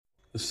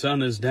The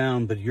sun is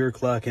down, but you're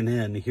clocking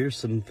in. Here's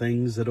some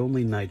things that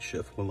only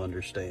Nightshift will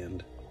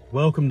understand.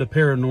 Welcome to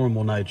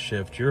Paranormal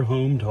Nightshift, your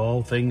home to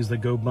all things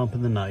that go bump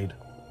in the night.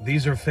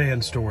 These are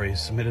fan stories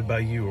submitted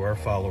by you, our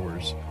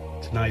followers.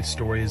 Tonight's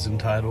story is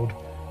entitled,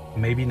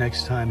 Maybe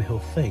Next Time He'll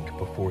Think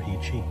Before He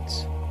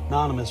Cheats.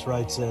 Anonymous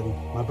writes in,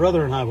 my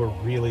brother and I were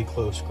really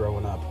close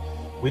growing up.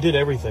 We did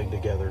everything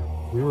together.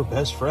 We were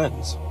best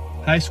friends.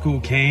 High school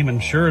came,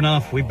 and sure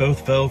enough, we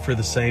both fell for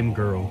the same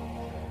girl.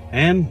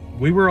 And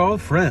we were all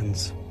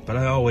friends, but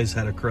I always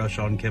had a crush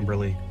on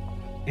Kimberly.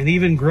 And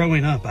even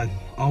growing up, I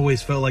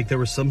always felt like there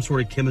was some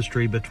sort of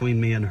chemistry between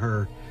me and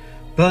her.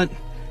 But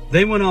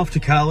they went off to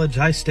college,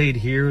 I stayed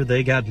here,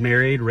 they got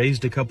married,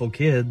 raised a couple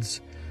kids,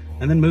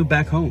 and then moved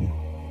back home.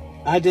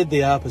 I did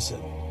the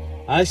opposite.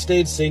 I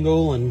stayed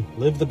single and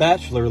lived the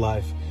bachelor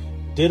life.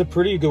 Did a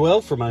pretty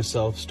well for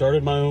myself,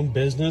 started my own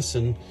business,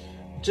 and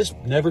just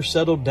never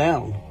settled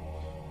down.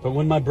 But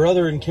when my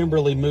brother and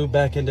Kimberly moved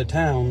back into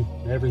town,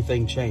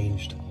 everything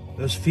changed.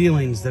 Those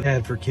feelings that I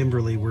had for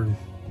Kimberly were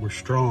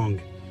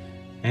strong.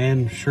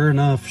 And sure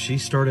enough, she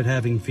started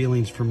having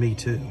feelings for me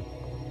too.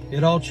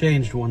 It all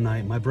changed one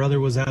night. My brother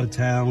was out of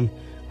town.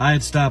 I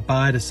had stopped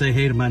by to say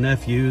hey to my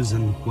nephews,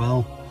 and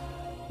well,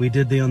 we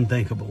did the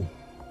unthinkable.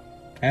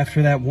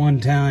 After that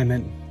one time,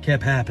 it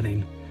kept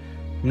happening.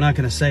 I'm not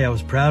going to say I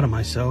was proud of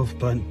myself,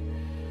 but,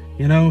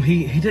 you know,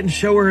 he didn't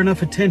show her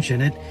enough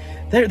attention.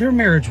 Their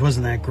marriage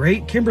wasn't that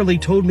great. Kimberly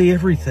told me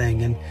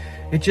everything, and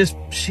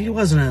she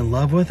wasn't in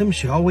love with him.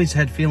 She always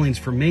had feelings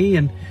for me,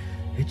 and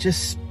it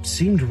just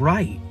seemed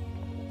right.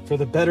 For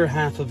the better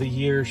half of a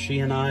year, she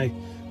and I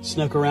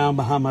snuck around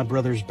behind my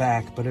brother's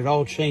back, but it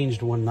all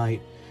changed one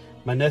night.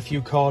 My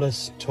nephew called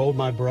us, told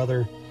my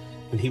brother,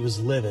 and he was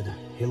livid.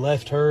 He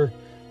left her,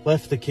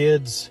 left the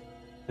kids,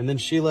 and then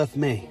she left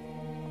me.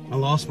 I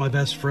lost my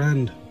best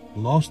friend,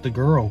 lost the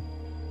girl,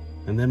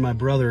 and then my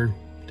brother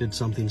did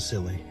something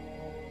silly.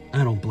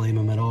 I don't blame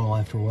him at all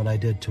after what I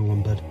did to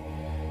him, but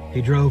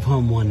he drove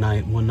home one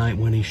night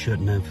when he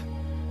shouldn't have.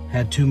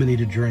 Had too many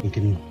to drink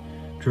and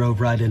drove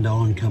right into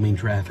oncoming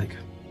traffic.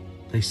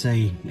 They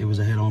say it was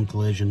a head-on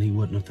collision. He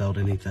wouldn't have felt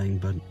anything,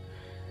 but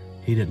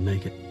he didn't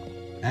make it.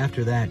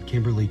 After that,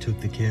 Kimberly took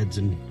the kids,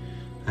 and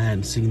I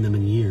hadn't seen them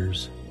in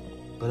years.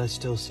 But I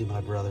still see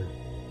my brother.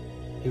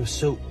 He was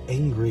so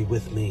angry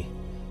with me,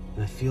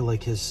 and I feel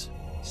like his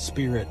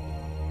spirit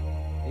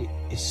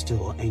is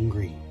still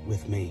angry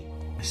with me.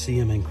 I see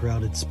him in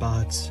crowded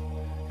spots.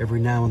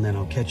 Every now and then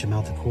I'll catch him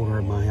out the corner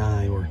of my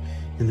eye, or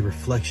in the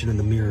reflection in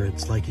the mirror.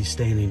 It's like he's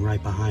standing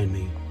right behind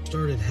me. I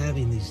started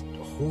having these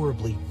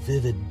horribly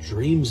vivid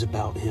dreams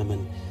about him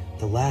and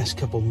the last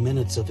couple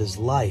minutes of his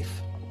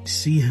life. I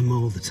see him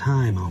all the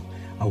time.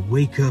 I'll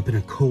wake up in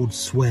a cold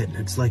sweat, and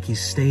it's like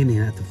he's standing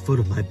at the foot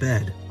of my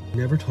bed. He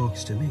never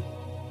talks to me.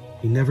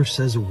 He never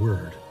says a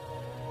word.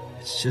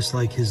 It's just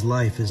like his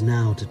life is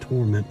now to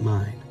torment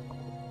mine.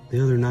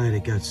 The other night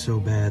it got so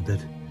bad that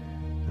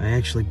I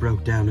actually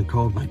broke down and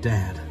called my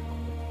dad.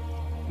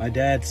 My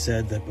dad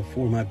said that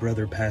before my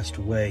brother passed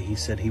away, he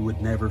said he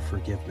would never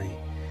forgive me,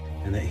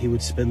 and that he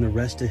would spend the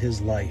rest of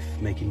his life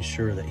making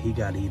sure that he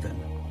got even.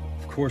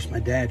 Of course, my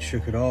dad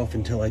shook it off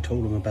until I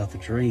told him about the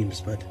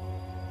dreams, but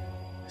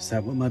is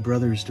that what my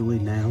brother is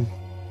doing now?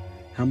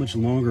 How much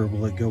longer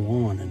will it go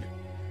on, and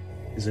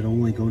is it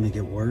only going to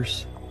get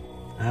worse?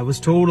 I was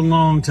told a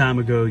long time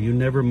ago, you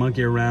never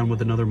monkey around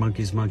with another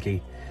monkey's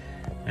monkey.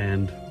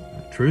 And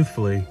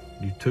truthfully,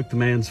 you took the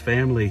man's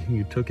family,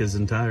 you took his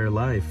entire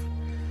life.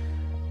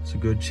 It's a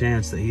good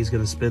chance that he's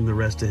going to spend the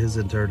rest of his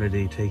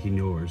eternity taking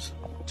yours.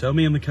 Tell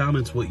me in the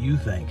comments what you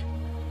think.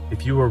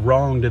 If you were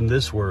wronged in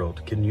this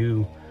world, can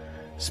you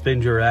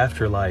spend your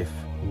afterlife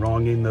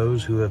wronging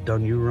those who have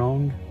done you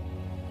wrong?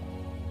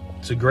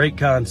 It's a great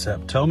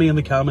concept. Tell me in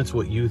the comments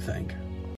what you think.